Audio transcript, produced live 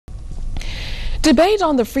Debate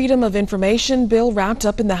on the Freedom of Information bill wrapped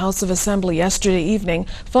up in the House of Assembly yesterday evening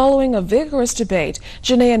following a vigorous debate.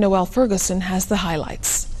 Janaea Noel Ferguson has the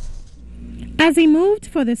highlights. As he moved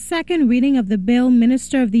for the second reading of the bill,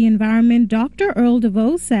 Minister of the Environment Dr. Earl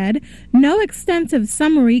DeVoe said no extensive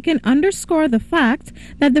summary can underscore the fact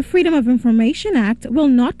that the Freedom of Information Act will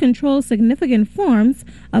not control significant forms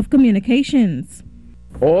of communications.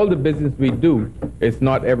 All the business we do is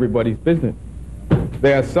not everybody's business.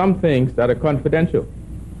 There are some things that are confidential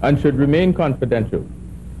and should remain confidential.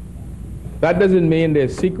 That doesn't mean they're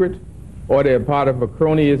secret or they're part of a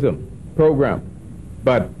cronyism program.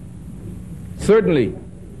 But certainly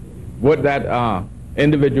what that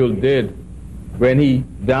individual did when he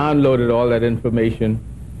downloaded all that information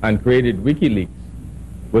and created WikiLeaks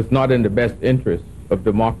was not in the best interest of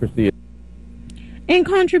democracy. In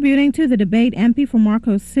contributing to the debate, MP for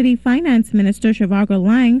Marcos City Finance Minister Shivarga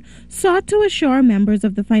Lang sought to assure members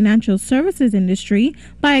of the financial services industry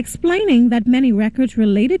by explaining that many records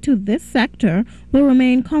related to this sector will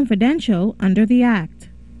remain confidential under the Act.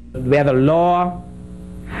 Where the law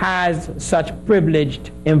has such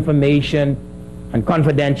privileged information and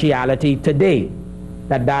confidentiality today,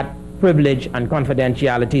 that privilege and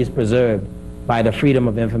confidentiality is preserved by the Freedom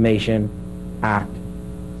of Information Act.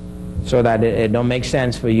 So that it don't make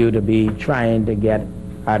sense for you to be trying to get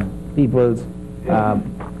at people's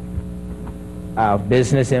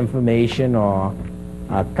business information or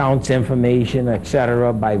accounts information,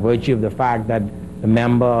 etc., by virtue of the fact that the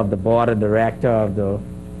member of the board or director of the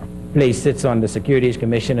place sits on the Securities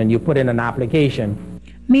Commission and you put in an application.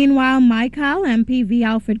 Meanwhile, Michael MP V.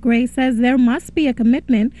 Alfred Gray says there must be a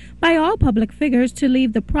commitment by all public figures to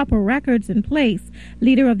leave the proper records in place.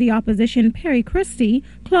 Leader of the opposition, Perry Christie,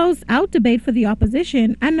 closed out debate for the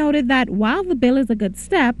opposition and noted that while the bill is a good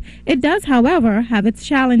step, it does, however, have its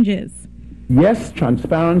challenges. Yes,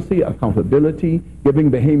 transparency, accountability, giving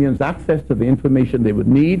Bahamians access to the information they would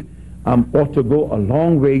need ought to go a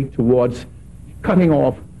long way towards cutting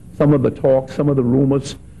off some of the talk, some of the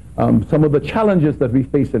rumors, some of the challenges that we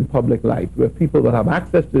face in public life, where people will have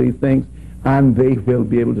access to these things and they will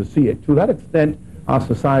be able to see it. To that extent, our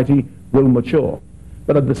society will mature.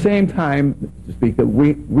 But at the same time, Mr. Speaker,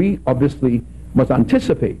 we obviously must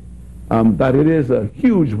anticipate that it is a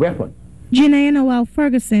huge weapon. Janaea Noel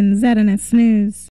Ferguson, ZNS News.